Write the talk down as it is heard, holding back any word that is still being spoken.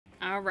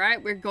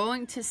Alright, we're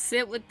going to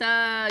sit with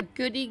the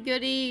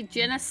goody-goody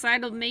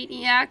genocidal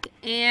maniac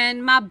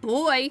and my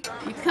boy.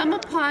 You come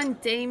upon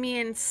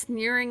Damien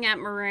sneering at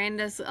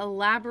Miranda's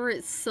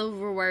elaborate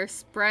silverware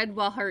spread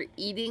while her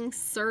eating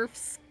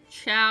serfs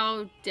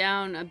chow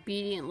down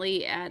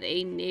obediently at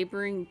a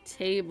neighboring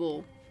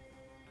table.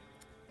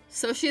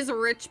 So she's a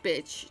rich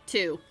bitch,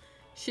 too.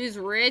 She's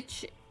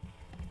rich,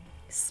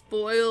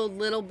 spoiled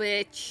little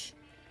bitch,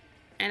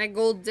 and a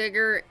gold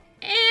digger,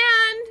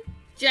 and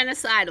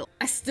genocidal.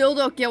 I still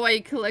don't get why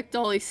you collect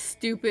all these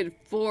stupid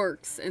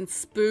forks and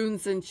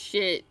spoons and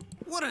shit.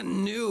 What a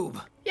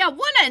noob. Yeah,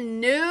 what a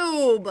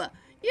noob.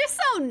 You're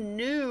so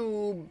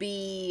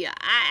newbie.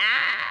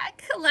 I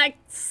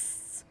collect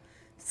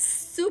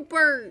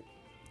super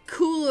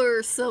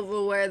cooler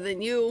silverware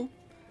than you.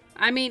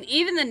 I mean,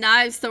 even the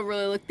knives don't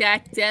really look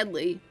that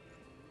deadly.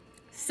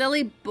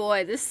 Silly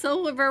boy, this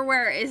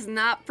silverware is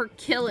not for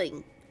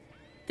killing.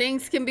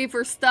 Things can be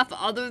for stuff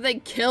other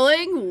than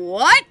killing?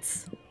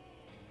 What?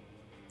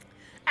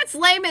 That's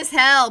lame as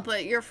hell,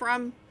 but you're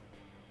from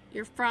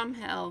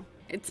hell.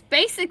 It's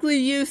basically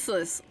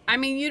useless. I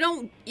mean, you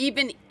don't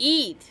even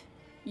eat.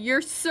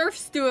 Your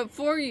serfs do it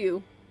for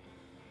you.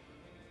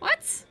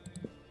 What?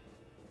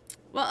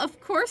 Well,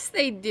 of course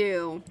they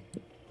do.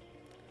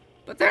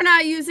 But they're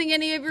not using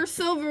any of your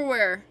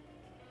silverware.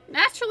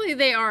 Naturally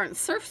they aren't.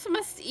 Serfs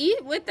must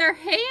eat with their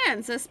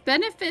hands as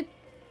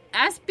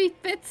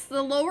befits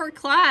the lower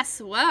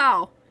class.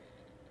 Wow.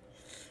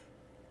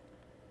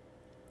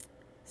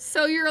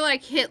 So you're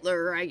like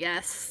Hitler, I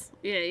guess.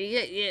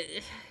 Yeah.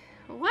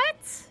 What?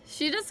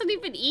 She doesn't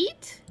even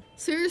eat?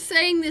 So you're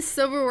saying this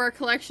silverware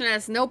collection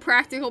has no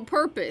practical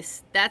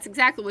purpose. That's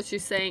exactly what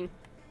she's saying.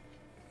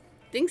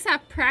 Things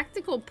have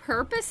practical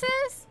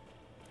purposes?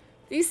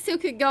 These two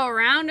could go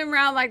around and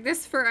round like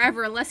this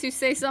forever unless you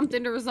say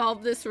something to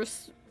resolve this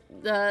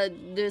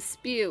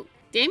dispute.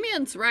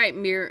 Damien's right,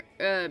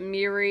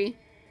 Miri.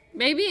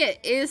 Maybe it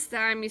is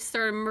time you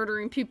started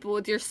murdering people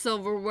with your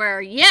silverware.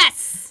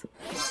 Yes!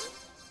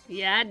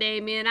 Yeah,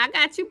 Damien, I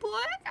got you, boy.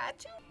 I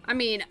got you. I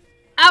mean,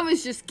 I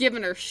was just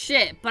giving her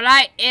shit, but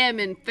I am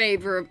in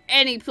favor of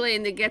any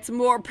plan that gets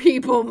more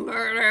people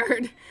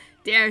murdered.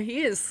 Damn,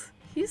 he's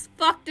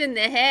fucked in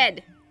the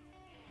head.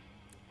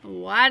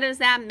 Why does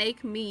that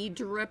make me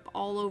drip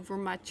all over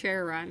my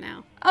chair right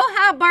now? Oh,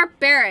 how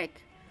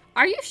barbaric.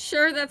 Are you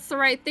sure that's the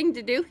right thing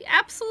to do?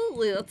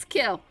 Absolutely, let's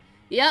kill.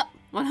 Yep,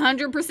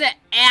 100%.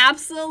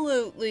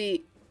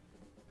 Absolutely.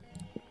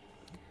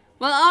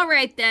 Well,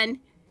 alright then.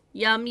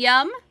 Yum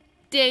yum.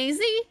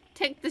 Daisy,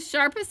 take the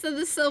sharpest of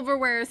the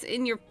silverwares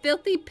in your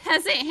filthy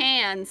peasant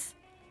hands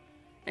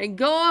and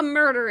go on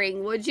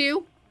murdering, would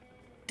you?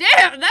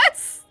 Damn,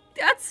 that's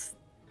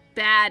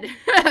bad.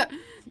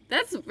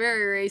 That's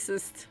very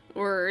racist.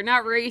 Or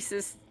not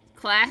racist,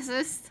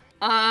 classist.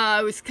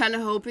 I was kind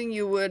of hoping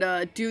you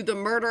would do the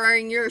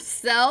murdering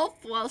yourself.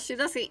 Well, she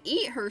doesn't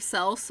eat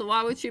herself, so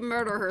why would she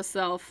murder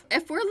herself?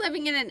 If we're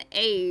living in an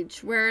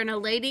age wherein a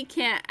lady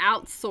can't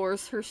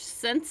outsource her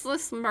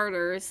senseless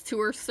murders to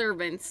her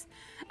servants,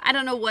 I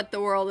don't know what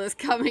the world is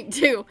coming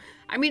to.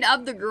 I mean,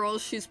 of the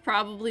girls, she's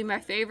probably my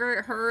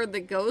favorite. Her, the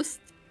ghost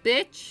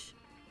bitch.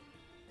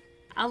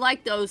 I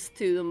like those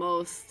two the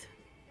most.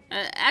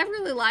 I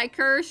really like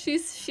her.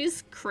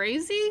 She's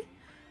crazy,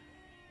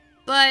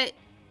 but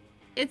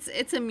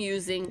it's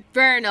amusing.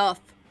 Fair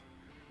enough.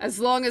 As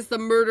long as the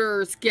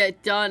murderers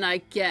get done, I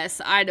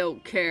guess. I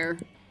don't care.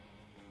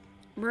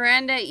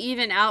 Miranda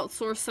even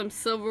outsourced some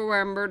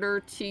silverware murder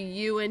to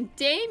you and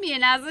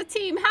Damien as a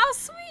team. How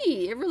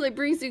sweet. It really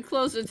brings you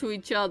closer to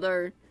each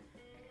other.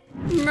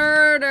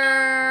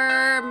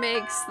 Murder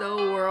makes the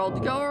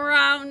world go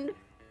around.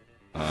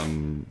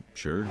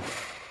 Sure.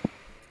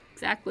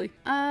 Exactly.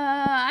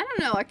 I don't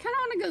know. I kind of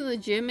want to go to the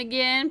gym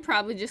again.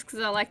 Probably just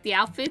because I like the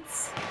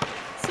outfits.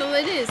 So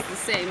it is the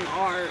same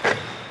art.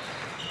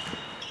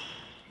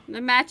 The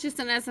match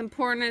isn't as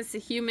important as the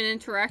human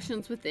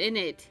interactions within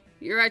it.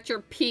 You're at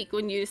your peak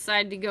when you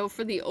decide to go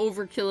for the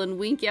overkill and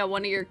wink at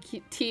one of your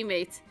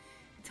teammates.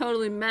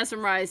 Totally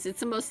mesmerized. It's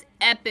the most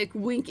epic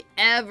wink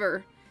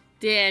ever.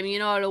 Damn, you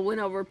know how to win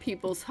over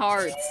people's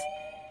hearts.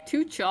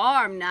 Too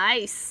charm.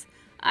 Nice.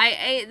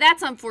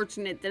 That's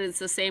unfortunate that it's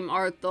the same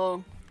art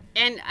though.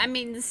 And, I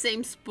mean, the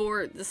same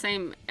sport, the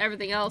same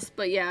everything else,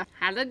 but yeah.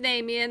 Hello,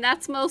 Damien.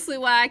 That's mostly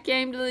why I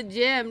came to the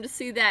gym, to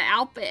see that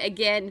outfit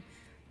again.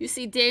 You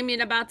see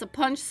Damien about to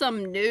punch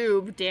some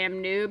noob,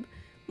 damn noob.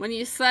 When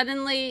you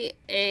suddenly,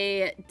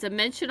 a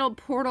dimensional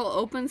portal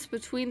opens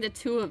between the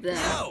two of them.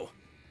 No!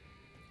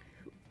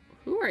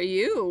 Who are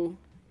you?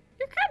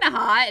 You're kind of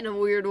hot in a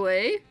weird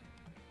way.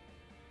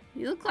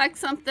 You look like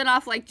something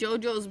off like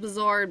JoJo's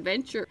Bizarre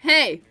Adventure.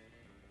 Hey!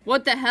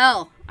 What the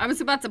hell? I was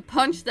about to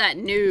punch that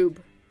noob.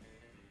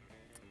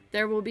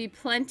 There will be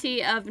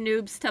plenty of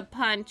noobs to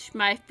punch,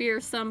 my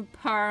fearsome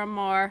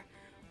paramour,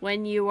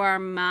 when you are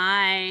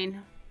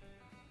mine.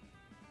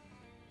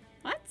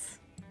 What?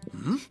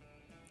 Hmm?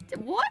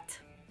 What?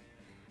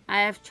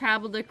 I have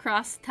traveled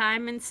across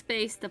time and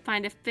space to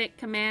find a fit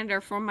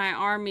commander for my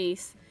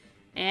armies.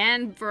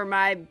 And for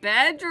my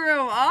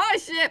bedroom, oh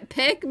shit,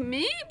 pick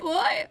me,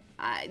 boy.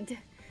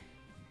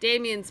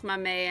 Damien's my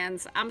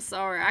mans. I'm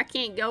sorry, I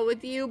can't go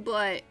with you,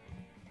 but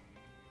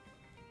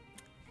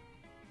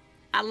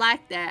I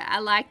like that. I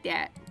like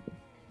that.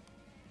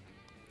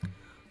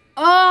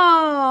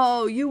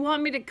 Oh, you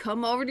want me to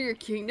come over to your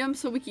kingdom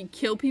so we can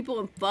kill people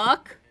and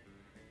fuck?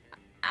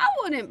 I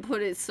wouldn't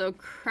put it so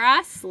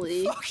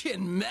crassly.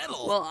 Fucking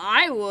metal. Well,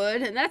 I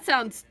would, and that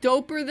sounds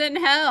doper than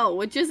hell,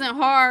 which isn't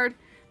hard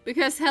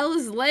because hell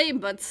is lame,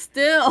 but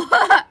still.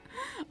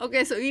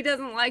 Okay, so he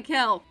doesn't like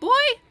hell. Boy,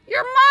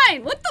 you're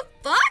mine. What the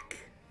fuck?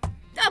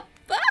 The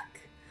fuck?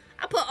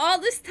 I put all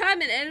this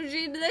time and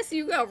energy into this.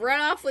 You gonna run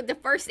off with the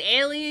first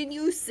alien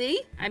you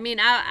see? I mean,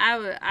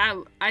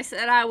 I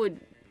said I would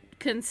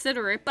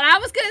consider it, but I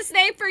was gonna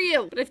stay for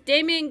you. But if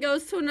Damien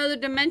goes to another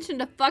dimension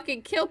to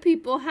fucking kill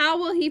people, how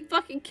will he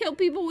fucking kill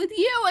people with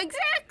you?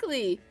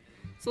 Exactly.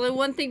 It's only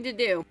one thing to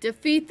do.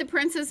 Defeat the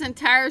prince's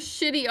entire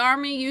shitty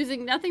army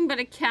using nothing but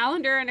a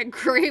calendar and a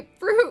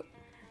grapefruit.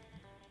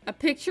 A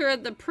picture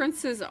of the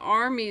prince's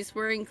armies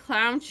wearing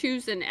clown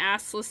shoes and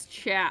assless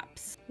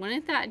chaps.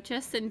 Wouldn't that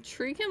just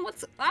intrigue him?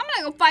 I'm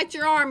gonna go fight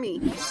your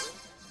army.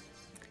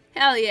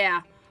 Hell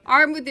yeah.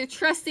 Armed with your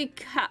trusty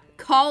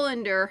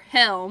colander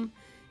helm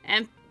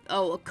and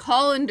a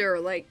colander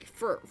like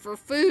for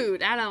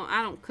food. I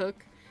don't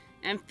cook.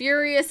 And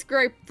furious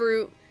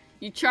grapefruit.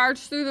 You charge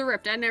through the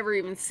rift. I never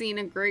even seen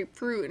a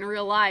grapefruit in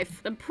real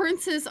life. The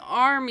prince's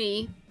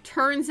army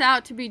turns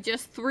out to be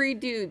just 3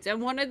 dudes,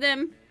 and one of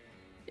them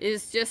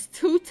is just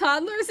 2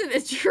 toddlers in a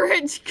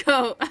trench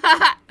coat.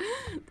 That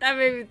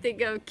made me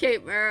think of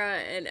Kate Mara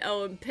and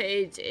Ellen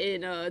Page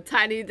in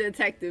Tiny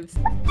Detectives.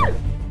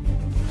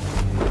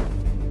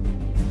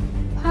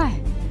 Hi.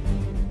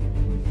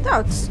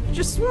 That's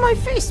just my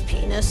face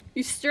penis.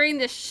 You strain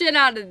the shit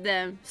out of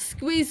them,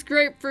 squeeze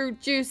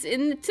grapefruit juice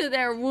into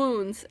their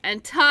wounds,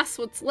 and toss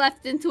what's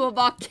left into a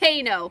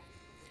volcano.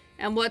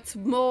 And what's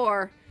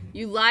more,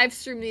 you live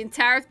stream the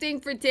entire thing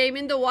for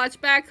Damien to watch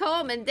back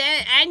home and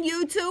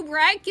YouTube,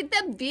 right? Get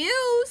the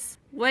views.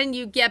 When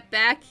you get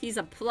back, he's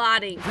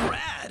applauding.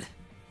 Rad.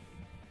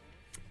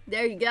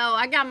 There you go.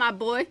 I got my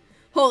boy.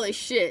 Holy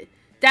shit.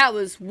 That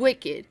was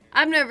wicked.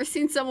 I've never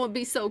seen someone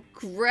be so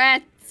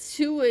gratuitous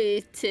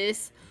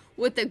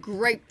with a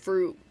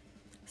grapefruit.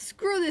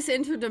 Screw this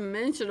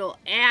interdimensional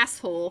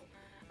asshole.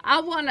 I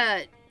want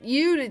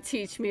you to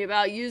teach me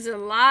about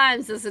using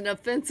limes as an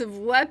offensive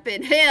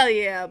weapon. Hell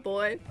yeah,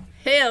 boy.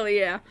 Hell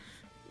yeah.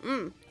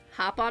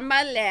 Hop on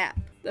my lap.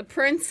 The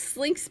prince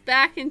slinks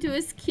back into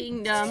his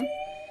kingdom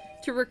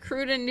to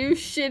recruit a new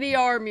shitty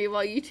army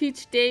while you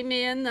teach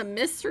Damien the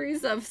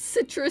mysteries of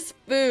citrus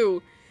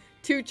foo.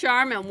 2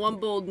 charm and 1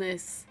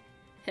 boldness.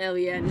 Hell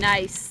yeah,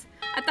 nice.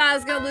 I thought I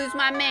was gonna lose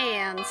my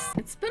mans.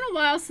 It's been a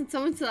while since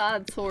I went to the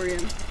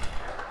auditorium.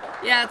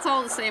 Yeah, it's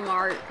all the same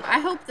art. I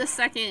hope the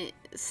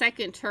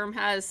second term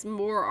has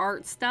more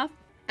art stuff.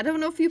 I don't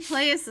know if you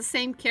play as the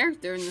same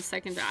character in the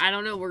second term. I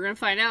don't know. We're gonna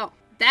find out.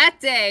 That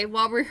day,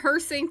 while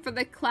rehearsing for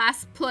the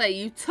class play,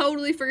 you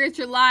totally forget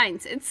your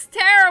lines. It's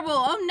terrible.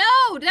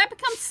 Oh no, did I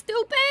become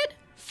stupid?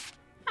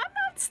 I'm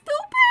not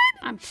stupid.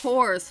 I'm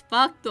poor as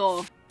fuck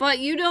though. But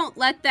you don't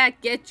let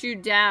that get you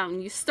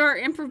down. You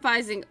start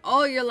improvising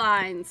all your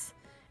lines.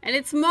 And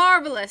it's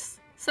marvelous.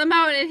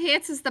 Somehow it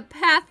enhances the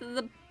path of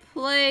the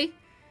play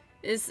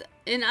is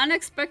in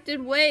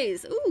unexpected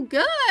ways. Ooh,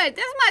 good.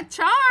 That's my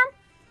charm.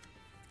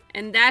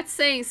 And that's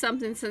saying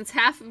something since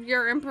half of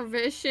your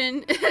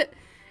improvisation's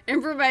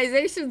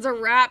a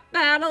rap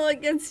battle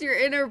against your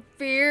inner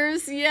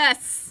fears.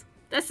 Yes.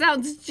 That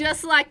sounds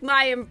just like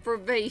my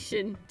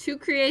improvisation. Too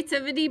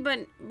creativity,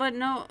 but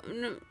no.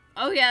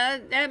 Oh yeah,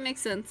 that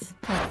makes sense.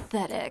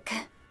 Pathetic.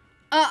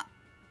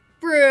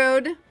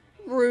 Rude.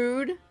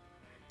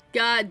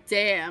 God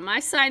damn,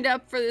 I signed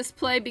up for this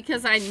play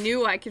because I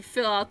knew I could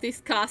fill out these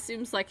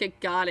costumes like a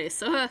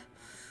goddess.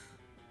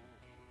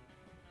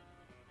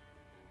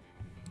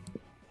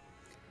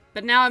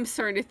 But now I'm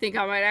starting to think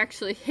I might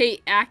actually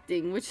hate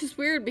acting, which is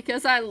weird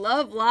because I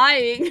love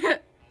lying.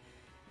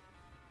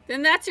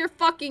 Then that's your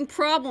fucking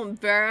problem,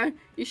 Vera.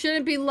 You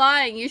shouldn't be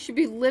lying. You should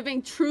be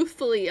living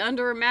truthfully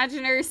under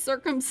imaginary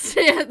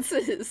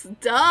circumstances.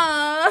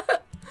 Duh!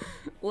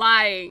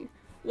 Lying.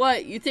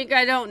 What, you think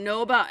I don't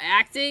know about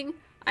acting?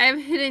 I have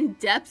hidden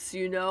depths,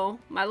 you know.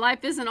 My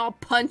life isn't all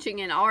punching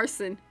and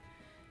arson.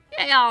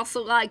 Yeah, I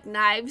also like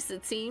knives,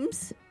 it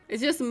seems.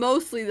 It's just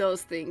mostly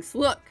those things.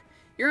 Look,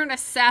 you're an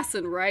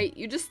assassin, right?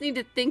 You just need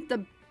to think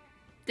of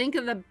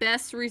the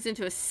best reason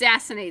to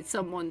assassinate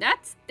someone.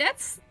 That's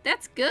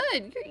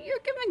good. You're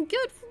giving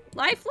good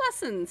life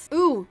lessons.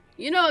 Ooh,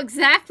 you know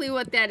exactly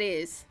what that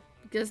is.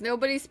 Because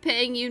nobody's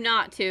paying you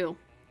not to.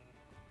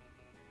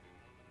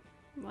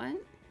 What?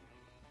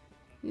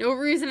 No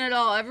reason at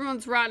all.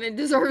 Everyone's rotten and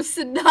deserves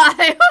to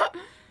die.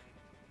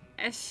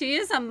 She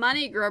is a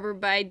money grubber,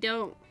 but I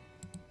don't.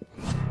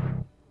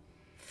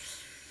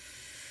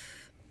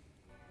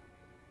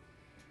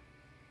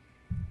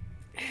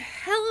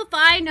 Hell if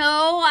I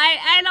know.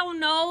 I don't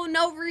know.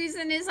 No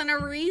reason isn't a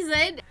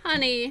reason.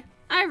 Honey,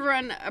 I've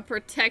run a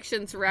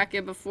protections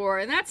racket before,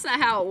 and that's not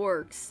how it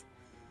works.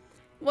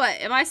 What,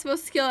 am I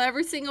supposed to kill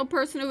every single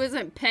person who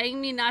isn't paying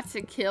me not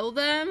to kill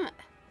them?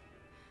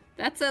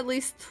 That's at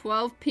least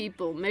 12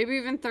 people, maybe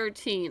even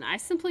 13. I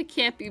simply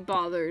can't be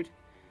bothered.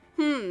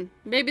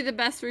 Maybe the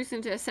best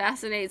reason to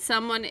assassinate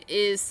someone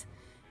is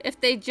if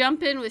they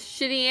jump in with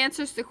shitty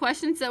answers to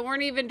questions that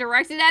weren't even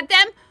directed at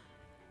them?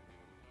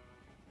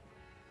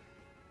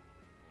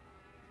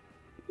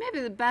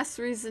 Maybe the best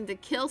reason to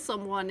kill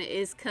someone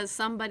is because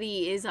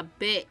somebody is a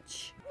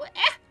bitch. What?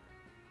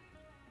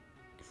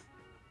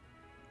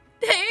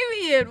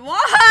 Damien,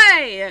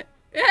 why?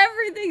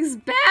 Everything's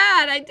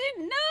bad. I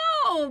didn't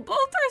know. Both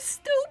are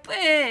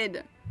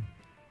stupid.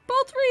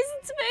 Both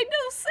reasons made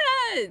no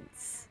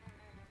sense.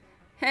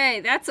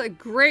 Hey, that's a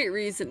great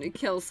reason to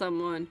kill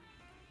someone.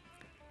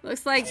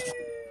 Looks like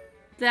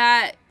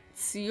that's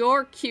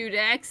your cue to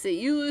exit.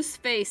 You lose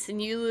face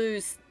and you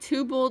lose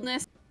 2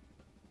 boldness.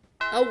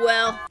 Oh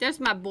well, there's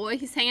my boy.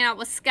 He's hanging out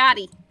with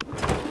Scotty.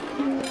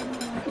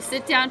 You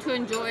sit down to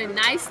enjoy a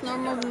nice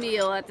normal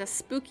meal at the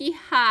spooky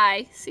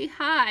high. See,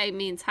 high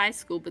means high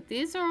school, but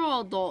these are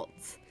all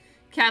adults.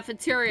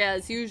 Cafeteria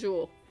as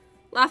usual.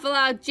 Laugh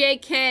aloud,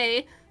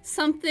 JK.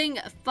 Something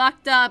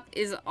fucked up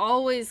is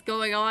always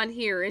going on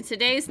here, and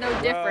today's no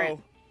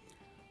different.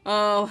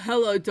 Oh,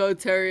 hello,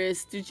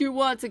 Dotarius. Did you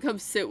want to come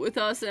sit with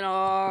us and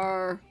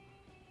our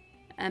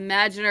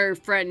imaginary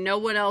friend? No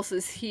one else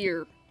is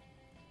here.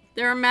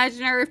 Their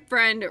imaginary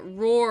friend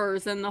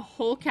roars and the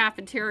whole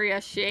cafeteria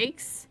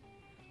shakes.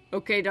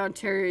 Okay,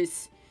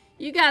 Dotarius,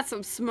 you got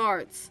some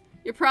smarts.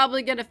 You're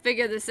probably gonna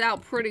figure this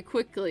out pretty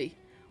quickly.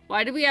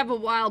 Why do we have a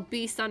wild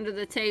beast under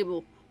the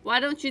table? Why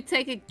don't you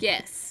take a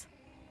guess?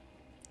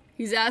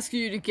 He's asking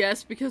you to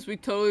guess because we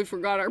totally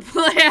forgot our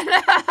plan.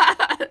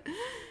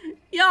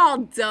 Y'all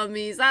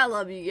dummies. I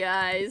love you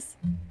guys.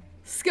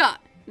 Scott.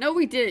 No,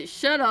 we didn't.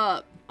 Shut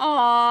up.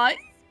 Aw,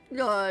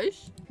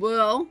 gosh.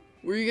 Well,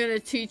 were you gonna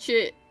teach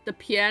it the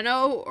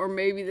piano or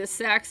maybe the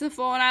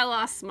saxophone? I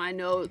lost my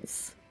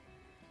notes.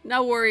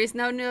 No worries.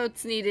 No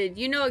notes needed.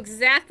 You know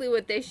exactly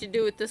what they should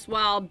do with this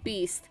wild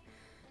beast.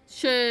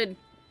 Should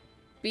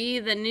be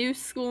the new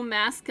school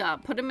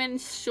mascot. Put him in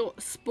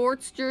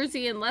sports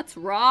jersey and let's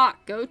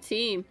rock. Go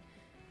team.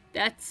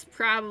 That's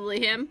probably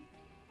him.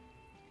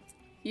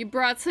 You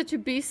brought such a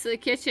beast to the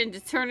kitchen to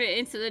turn it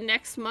into the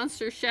next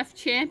Monster Chef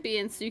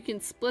champion so you can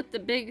split the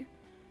big...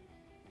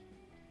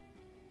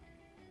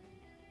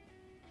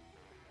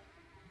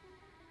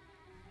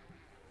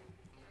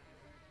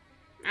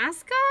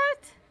 mascot?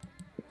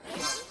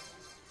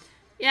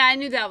 Yeah, I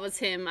knew that was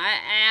him.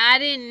 I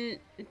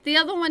didn't... The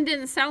other one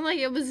didn't sound like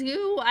it was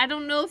you. I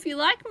don't know if you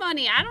like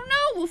money. I don't know.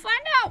 We'll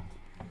find out.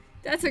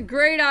 That's a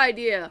great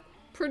idea.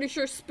 Pretty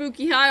sure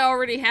Spooky High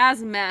already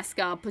has a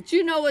mascot, but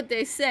you know what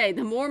they say.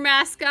 The more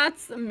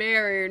mascots, the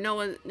merrier. No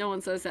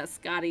one says that,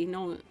 Scotty.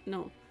 No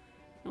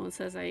one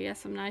says that. You got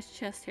some nice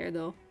chest hair,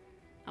 though.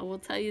 I will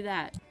tell you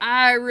that.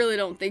 I really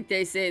don't think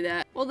they say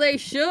that. Well, they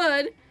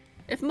should.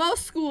 If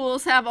most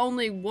schools have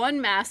only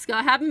one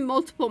mascot, having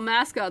multiple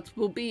mascots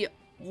will be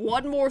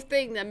one more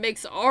thing that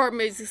makes our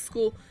amazing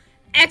school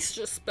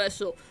extra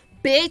special.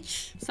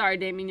 Bitch! Sorry,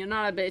 Damien, you're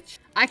not a bitch.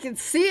 I can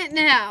see it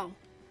now.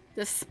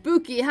 The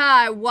spooky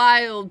high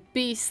wild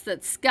beast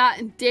that Scott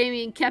and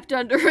Damien kept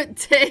under a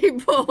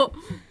table.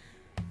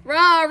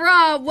 Rah,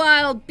 rah,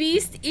 wild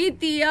beast, eat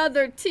the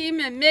other team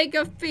and make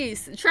a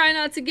feast. Try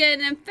not to get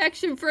an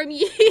infection from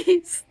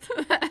yeast.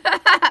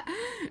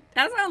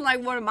 That sounds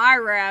like one of my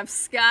raps,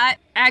 Scott.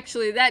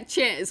 Actually, that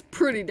chant is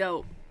pretty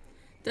dope.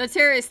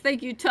 Dotarius,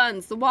 thank you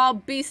tons. The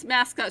wild beast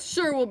mascot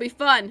sure will be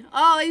fun.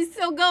 Oh, he's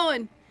still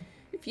going.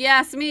 If you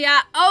ask me,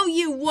 I owe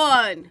you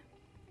one.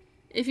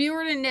 If you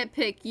were to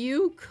nitpick,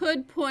 you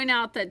could point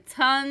out that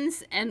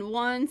tons and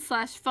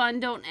one/fun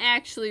don't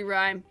actually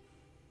rhyme.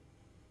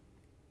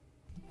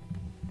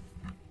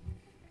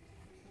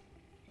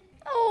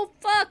 Oh,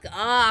 fuck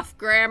off,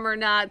 grammar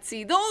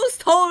Nazi. Those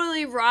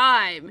totally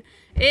rhyme.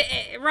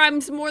 It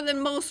rhymes more than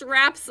most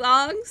rap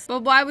songs.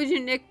 But why would you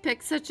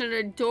nitpick such an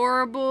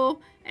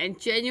adorable and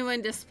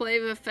genuine display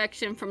of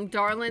affection from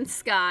darling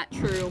Scott?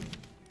 True.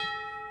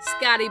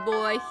 Scotty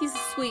boy, he's a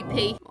sweet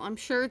pea. Well, I'm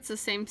sure it's the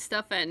same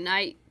stuff at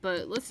night,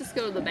 but let's just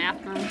go to the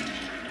bathroom.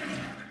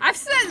 I've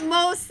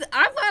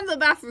gone to the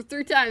bathroom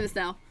 3 times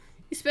now.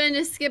 You spend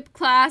to skip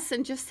class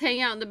and just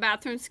hang out in the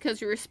bathrooms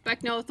because you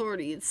respect no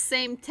authority. It's the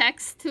same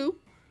text too.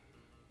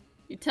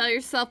 You tell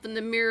yourself in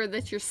the mirror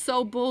that you're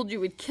so bold you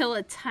would kill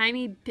a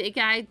tiny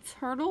big-eyed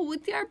turtle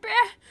with your bare...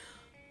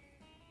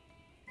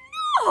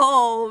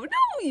 No,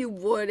 you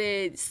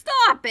wouldn't.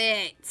 Stop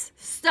it.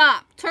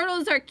 Stop.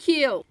 Turtles are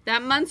cute.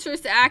 That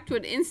monstrous act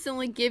would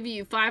instantly give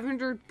you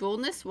 500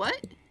 boldness.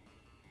 What?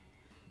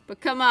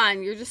 But come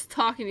on, you're just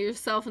talking to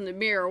yourself in the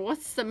mirror.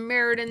 What's the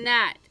merit in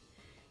that?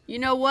 You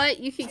know what?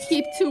 You can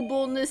keep 2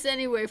 boldness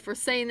anyway for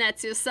saying that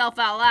to yourself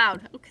out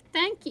loud. Okay,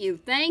 thank you.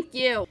 Thank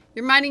you.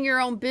 You're minding your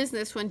own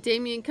business when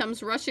Damien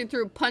comes rushing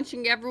through,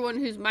 punching everyone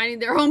who's minding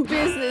their own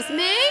business.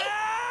 Me?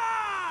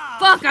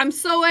 Fuck, I'm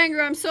so angry.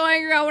 I'm so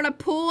angry. I want to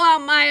pull out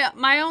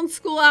my own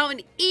school out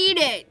and eat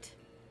it.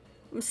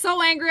 I'm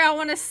so angry I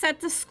want to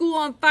set the school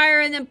on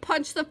fire and then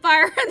punch the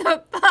fire in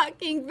the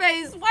fucking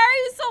face. Why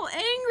are you so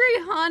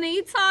angry,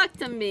 honey? Talk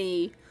to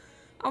me.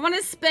 I want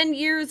to spend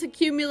years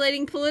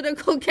accumulating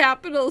political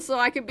capital so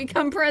I can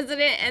become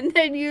president and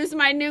then use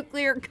my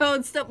nuclear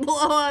codes to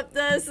blow up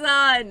the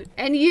sun.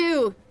 And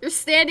you're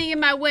standing in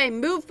my way.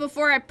 Move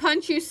before I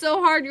punch you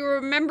so hard you'll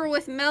remember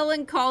with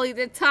melancholy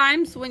the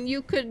times when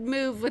you could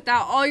move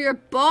without all your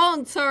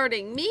bones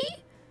hurting. Me?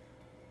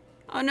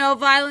 Oh no,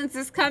 violence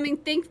is coming.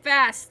 Think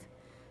fast.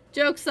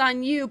 Joke's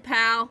on you,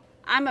 pal.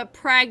 I'm a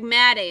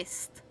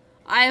pragmatist.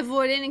 I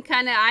avoid any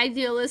kind of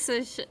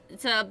idealism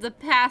of the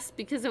past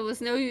because it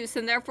was no use,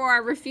 and therefore I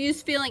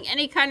refuse feeling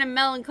any kind of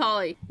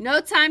melancholy.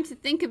 No time to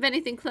think of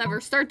anything clever.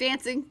 Start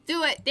dancing.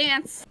 Do it.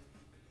 Dance.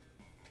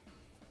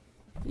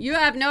 You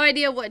have no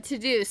idea what to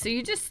do, so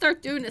you just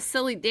start doing a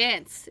silly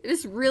dance. It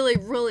is really,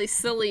 really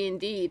silly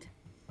indeed.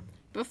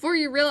 Before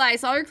you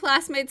realize, all your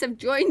classmates have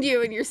joined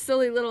you in your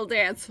silly little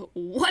dance.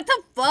 What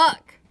the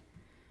fuck?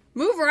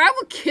 Move or I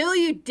will kill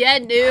you,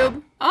 dead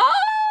noob. Oh!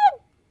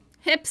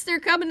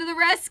 Hipster coming to the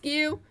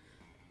rescue.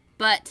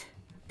 But,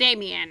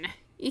 Damien,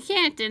 you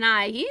can't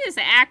deny he is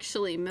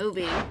actually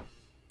moving.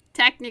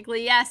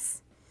 Technically,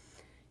 yes.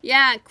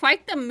 Yeah,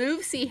 quite the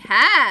moves he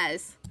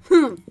has.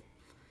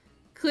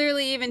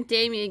 Clearly, even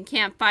Damien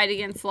can't fight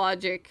against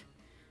logic.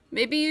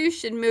 Maybe you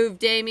should move,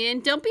 Damien.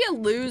 Don't be a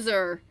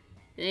loser.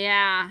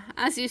 Yeah,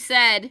 as you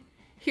said,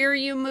 here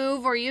you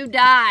move or you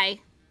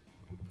die.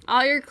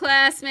 All your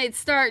classmates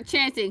start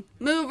chanting,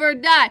 move or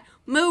die,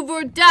 move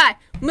or die,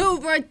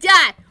 move or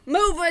die,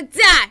 move or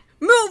die,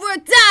 move or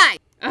die.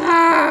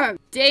 Ugh.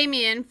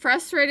 Damien,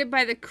 frustrated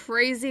by the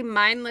crazy,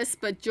 mindless,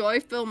 but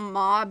joyful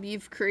mob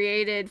you've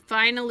created,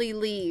 finally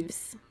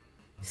leaves.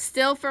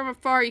 Still from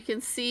afar, you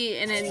can see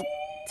an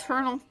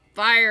internal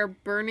fire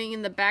burning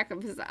in the back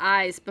of his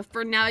eyes, but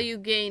for now you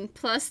gain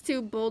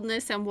 +2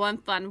 boldness and 1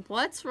 fun.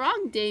 What's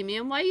wrong,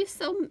 Damien? Why are you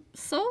so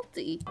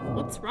salty?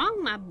 What's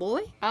wrong, my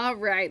boy?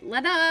 Alright,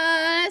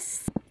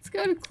 let's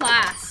go to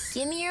class.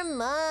 Give me your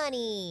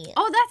money.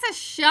 Oh, that's a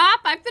shop?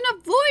 I've been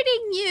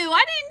avoiding you.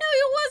 I didn't know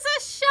it was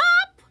a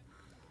shop.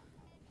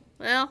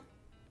 Well,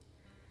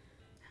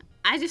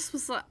 I just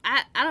was like,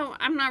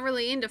 I'm not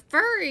really into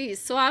furries,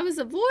 so I was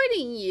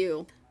avoiding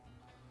you.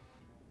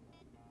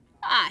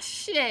 Ah,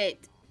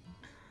 shit.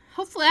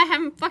 Hopefully I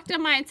haven't fucked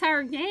up my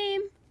entire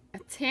game. A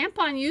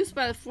tampon used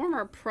by the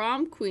former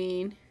prom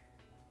queen.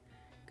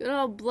 Good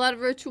old blood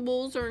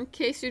rituals, or in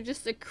case you're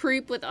just a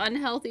creep with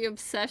unhealthy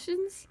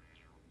obsessions.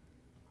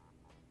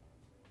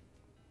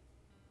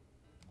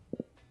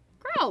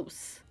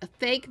 Gross. A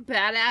fake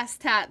badass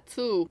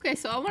tattoo. Okay,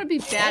 so I want to be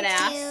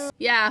badass.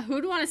 Yeah,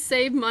 who'd want to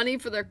save money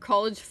for their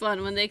college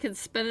fund when they could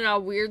spend it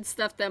on weird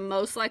stuff that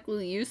most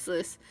likely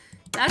useless?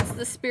 That's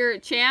the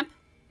spirit, champ.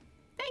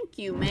 Thank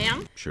you,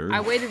 ma'am. Sure. I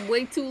waited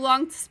way too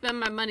long to spend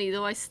my money,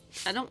 though I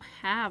don't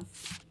have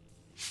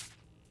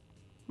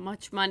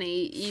much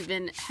money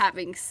even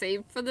having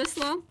saved for this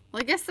long.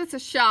 Well, I guess that's a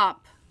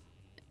shop.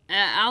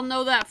 I'll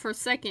know that for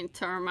second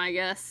term, I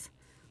guess.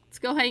 Let's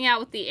go hang out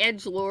with the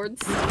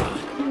edgelords.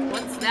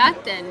 What's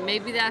that then?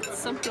 Maybe that's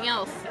something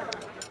else.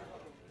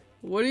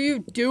 What are you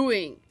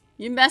doing?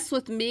 You mess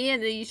with me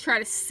and then you try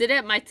to sit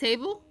at my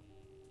table?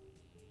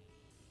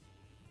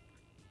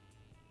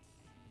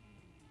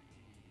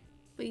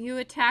 But you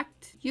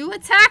attacked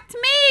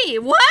me!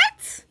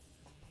 What?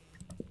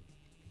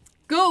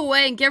 Go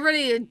away and get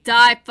ready to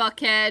die,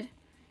 fuckhead.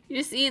 You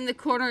just eat in the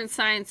corner in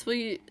silence. Will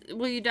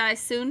you die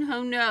soon?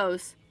 Who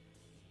knows?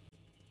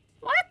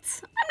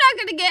 What? I'm not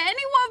gonna get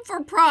anyone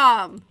for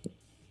prom.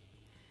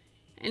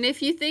 And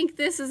if you think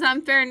this is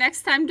unfair,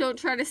 next time don't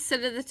try to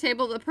sit at the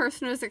table the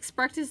person who has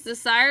expressed his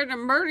desire to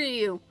murder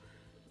you.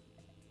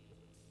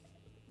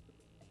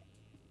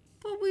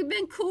 But we've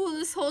been cool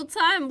this whole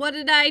time. What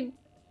did I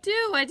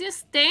do? I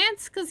just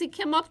danced because he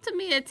came up to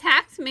me and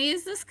attacked me.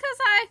 Is this because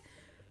I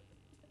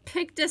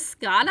picked a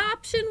Scott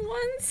option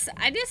once?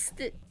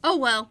 Oh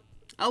well.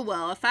 Oh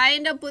well. If I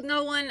end up with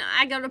no one,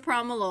 I go to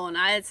prom alone.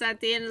 It's not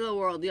the end of the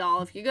world,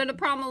 y'all. If you go to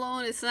prom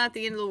alone, it's not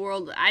the end of the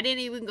world. I didn't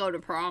even go to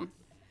prom.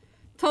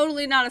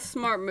 Totally not a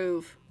smart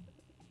move.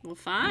 Well,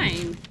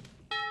 fine.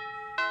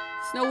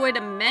 There's no way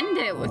to mend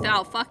it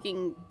without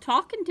fucking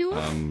talking to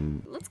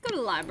him. Let's go to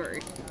the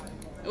library.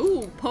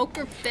 Ooh,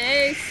 poker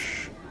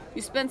face.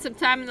 You spend some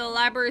time in the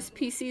library's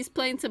PCs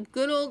playing some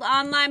good old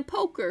online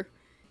poker.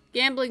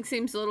 Gambling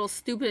seems a little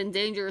stupid and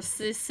dangerous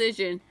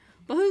decision,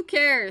 but who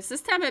cares?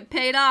 This time it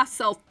paid off,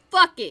 so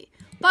fuck it.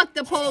 Fuck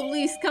the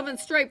police coming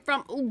straight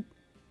from... Ooh.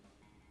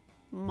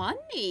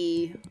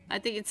 Money. I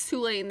think it's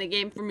too late in the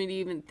game for me to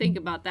even think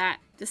about that.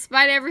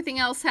 Despite everything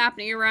else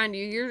happening around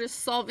you, you're just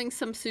solving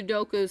some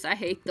Sudokus. I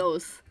hate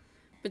those.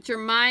 But your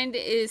mind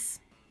is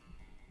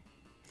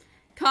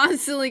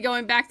constantly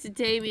going back to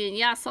Damien.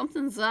 Yeah,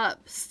 something's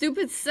up.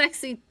 Stupid,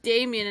 sexy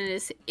Damien and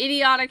his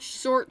idiotic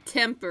short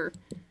temper.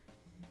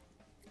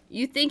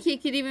 You think he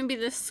could even be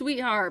the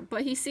sweetheart,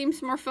 but he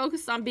seems more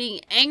focused on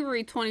being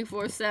angry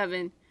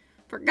 24/7.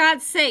 For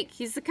God's sake,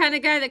 he's the kind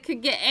of guy that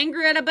could get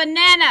angry at a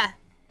banana.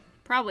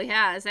 Probably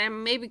has.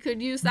 And maybe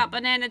could use that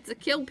banana to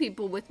kill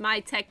people with my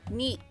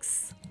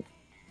techniques.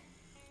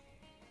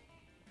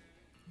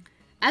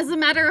 As a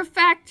matter of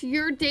fact,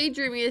 your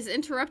daydreaming is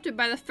interrupted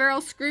by the feral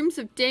screams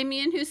of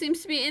Damien, who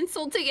seems to be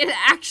insulting an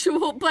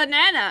actual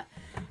banana.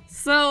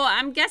 So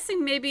I'm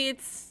guessing maybe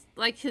it's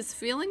like his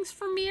feelings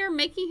for me are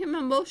making him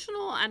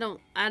emotional. I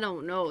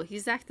don't know.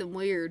 He's acting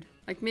weird.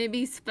 Like maybe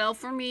he fell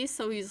for me,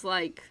 so he's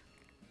like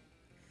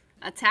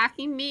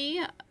attacking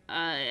me.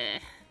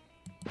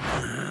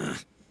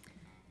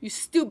 You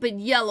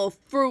stupid yellow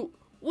fruit.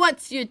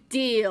 What's your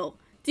deal?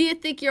 Do you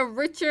think you're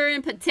richer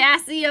in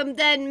potassium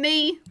than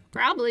me?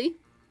 Probably.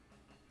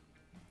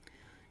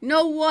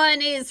 No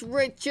one is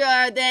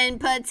richer than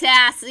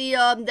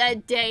potassium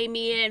than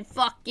Damien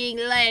fucking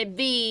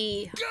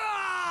Levy.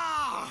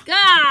 Gah!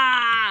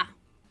 Gah!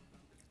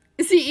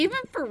 Is he even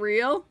for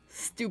real?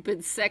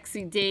 Stupid,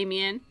 sexy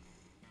Damien.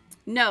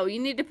 No, you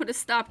need to put a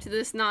stop to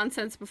this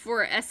nonsense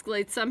before it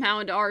escalates somehow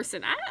into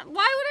arson. Why would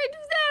I do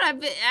that?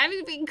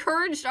 I've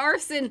encouraged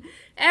arson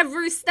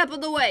every step of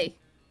the way.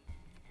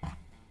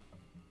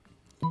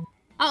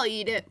 I'll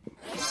eat it.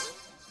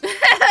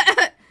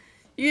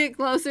 You get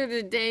closer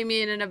to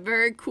Damien in a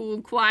very cool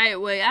and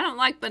quiet way. I don't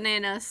like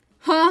bananas.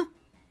 Huh?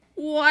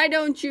 Why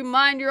don't you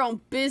mind your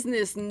own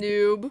business,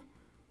 noob?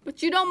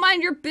 But you don't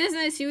mind your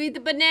business, you eat the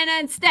banana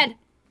instead.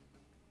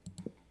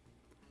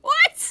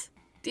 What?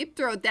 Deep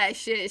throat that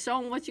shit. Show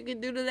him what you can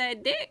do to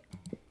that dick.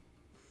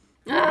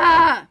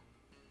 Ah!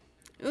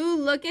 Ooh,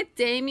 look at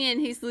Damien.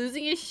 He's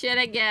losing his shit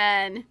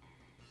again.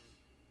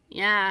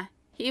 Yeah,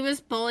 he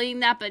was bullying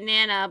that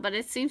banana, but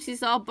it seems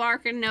he's all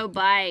bark and no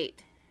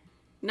bite.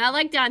 Not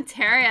like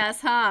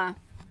Dontarius, huh?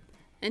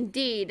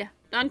 Indeed.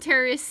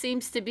 Dontarius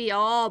seems to be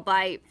all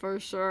bite for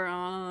sure.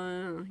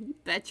 You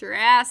bet your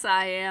ass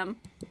I am.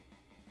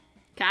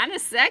 Kinda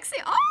sexy.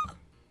 Oh!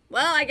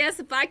 Well, I guess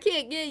if I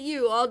can't get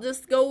you, I'll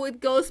just go with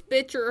Ghost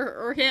Bitch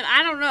or him.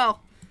 I don't know.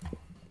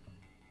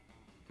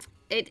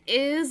 It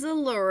is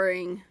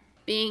alluring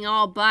being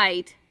all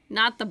bite,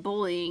 not the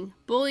bullying.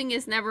 Bullying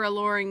is never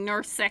alluring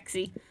nor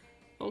sexy.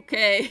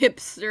 Okay,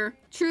 hipster.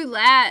 True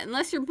that,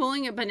 unless you're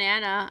bullying a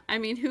banana. I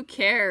mean, who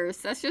cares?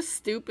 That's just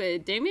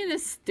stupid. Damien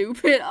is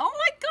stupid. Oh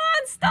my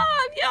god, stop!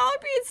 Y'all are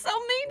being so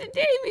mean to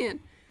Damien.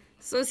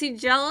 So is he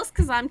jealous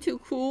because I'm too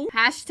cool?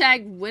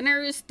 Hashtag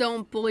winners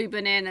don't bully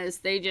bananas.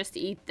 They just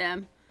eat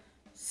them.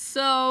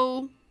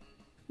 So,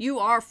 you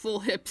are full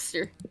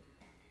hipster.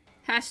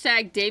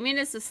 Hashtag Damien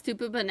is a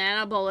stupid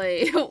banana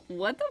bully.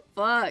 What the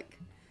fuck?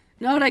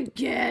 Not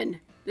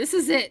again. This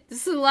is it.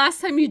 This is the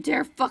last time you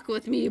dare fuck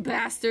with me, you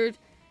bastard.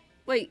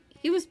 Wait,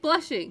 he was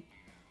blushing.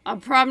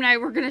 On prom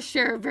night, we're gonna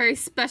share a very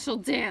special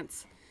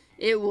dance.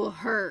 It will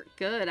hurt.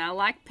 Good. I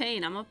like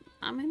pain.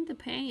 I'm into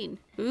pain.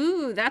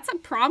 Ooh, that's a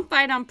prom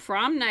fight on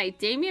prom night.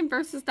 Damien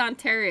versus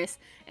Dontarius.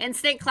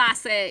 Instant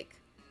classic.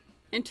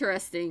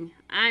 Interesting.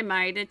 I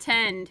might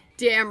attend.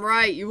 Damn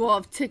right, you all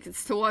have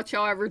tickets to watch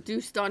how I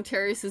reduce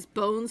Dontarius'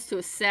 bones to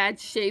a sad,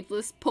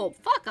 shapeless pulp.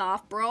 Fuck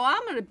off, bro.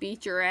 I'm gonna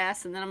beat your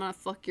ass and then I'm gonna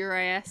fuck your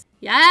ass.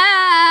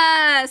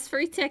 Yes!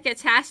 Free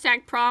tickets.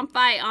 Hashtag prom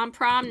fight on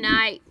prom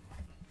night. ...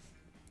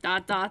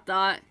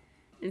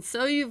 And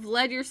so you've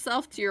led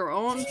yourself to your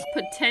own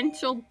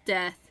potential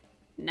death.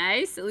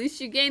 Nice. At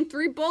least you gained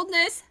 3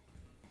 boldness.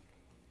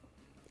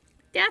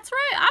 That's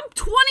right. I'm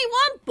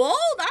 21 bold.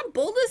 I'm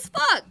bold as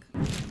fuck.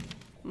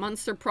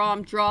 Munster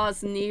prom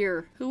draws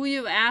near. Who will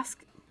you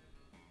ask?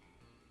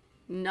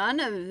 None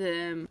of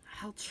them.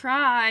 I'll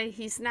try.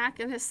 He's not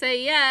gonna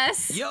say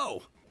yes.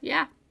 Yo!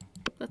 Yeah.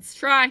 Let's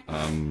try.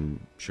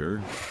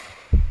 Sure.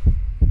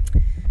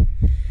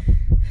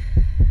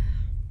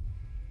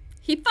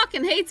 He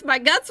fucking hates my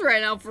guts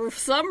right now for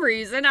some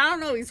reason. I don't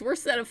know. He's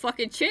worse than a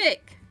fucking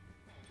chick.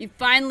 You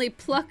finally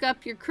pluck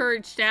up your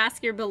courage to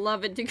ask your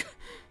beloved to go.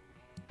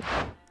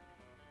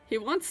 He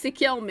wants to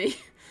kill me.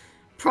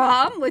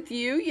 Prom with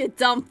you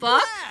dumb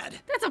fuck? Lad!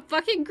 That's a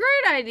fucking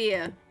great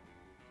idea.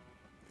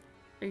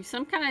 Are you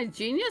some kind of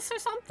genius or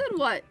something?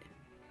 What?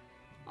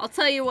 I'll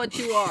tell you what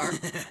you are.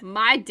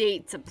 My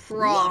date to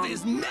prom. Love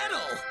is metal!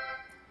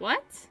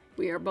 What?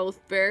 We are both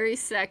very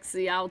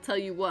sexy, I'll tell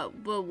you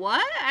what. But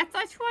what? I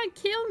thought you wanted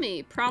to kill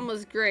me. Prom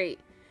was great.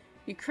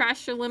 You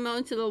crashed your limo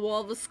into the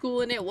wall of the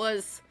school and it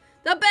was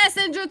the best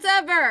entrance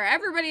ever!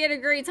 Everybody had a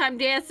great time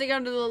dancing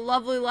under the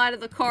lovely light of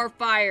the car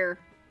fire.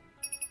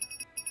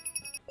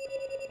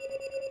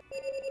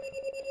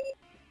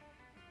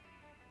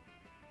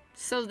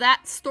 So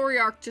that story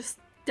arc just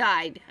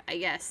died, I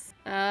guess.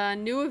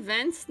 New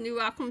events,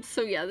 new outcomes.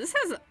 So yeah, this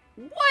has,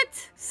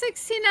 what?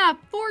 16 out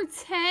of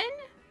 410?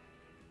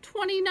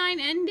 29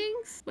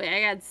 endings? Wait,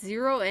 I got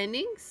 0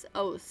 endings?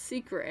 Oh,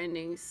 secret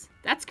endings.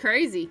 That's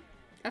crazy.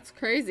 That's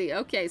crazy.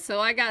 Okay, so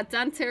I got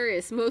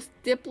Dontarius, most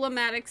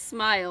diplomatic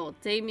smile.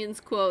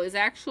 Damien's quote, is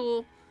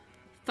actual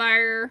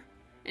fire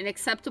an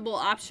acceptable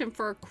option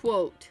for a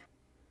quote?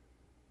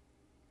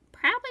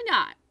 Probably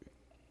not.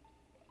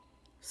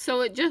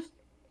 So it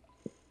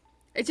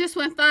just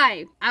went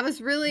fine. I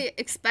was really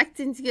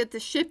expecting to get the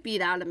shit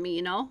beat out of me,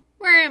 you know?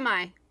 Where am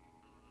I?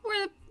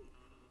 What?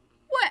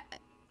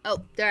 Oh,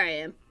 there I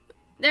am.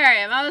 There I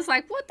am. I was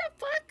like, what the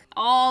fuck?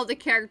 All the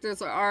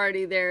characters are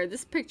already there.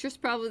 This picture's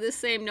probably the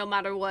same no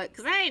matter what,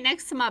 because I ain't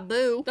next to my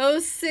boo.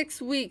 Those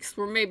 6 weeks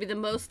were maybe the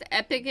most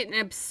epic and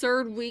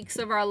absurd weeks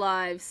of our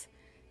lives.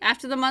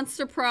 After the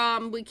Munster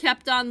prom, we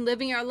kept on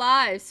living our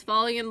lives,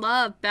 falling in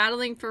love,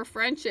 battling for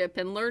friendship,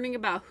 and learning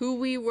about who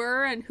we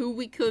were and who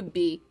we could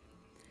be.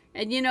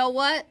 And you know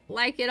what?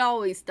 Like it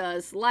always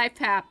does, life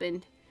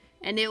happened,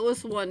 and it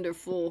was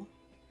wonderful.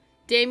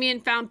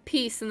 Damien found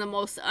peace in the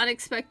most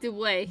unexpected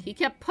way. He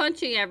kept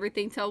punching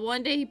everything till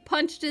one day he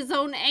punched his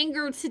own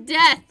anger to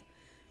death.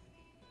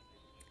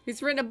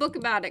 He's written a book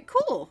about it.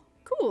 Cool.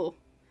 Cool.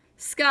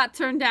 Scott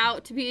turned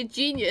out to be a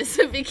genius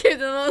and became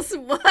the most...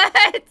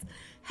 What?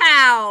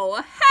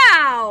 How?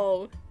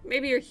 How?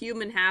 Maybe you're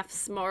human half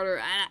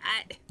smarter.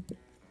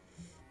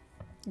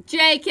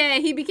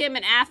 JK, he became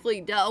an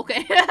athlete. Duh.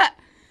 Okay.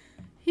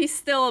 He's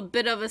still a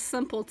bit of a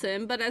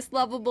simpleton, but as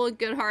lovable and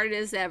good-hearted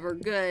as ever.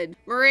 Good.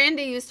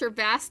 Miranda used her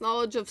vast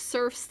knowledge of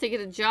surfs to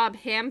get a job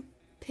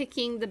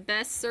hand-picking the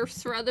best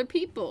surfs for other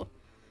people.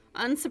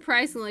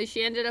 Unsurprisingly,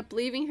 she ended up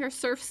leaving her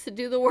surfs to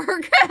do the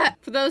work.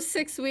 For those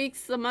 6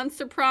 weeks, the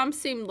Munster prom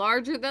seemed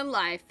larger than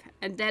life,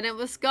 and then it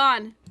was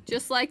gone,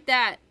 just like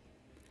that.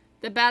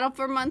 The battle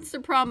for Munster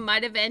prom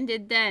might have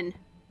ended then,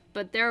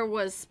 but there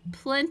was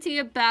plenty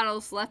of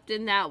battles left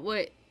in that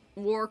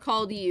war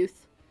called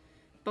youth.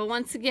 But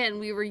once again,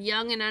 we were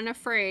young and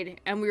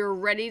unafraid, and we were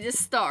ready to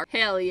start.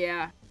 Hell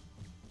yeah.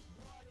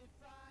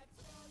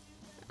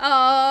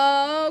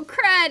 Oh,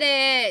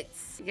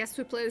 credits! I guess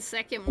we play the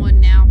second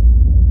one now.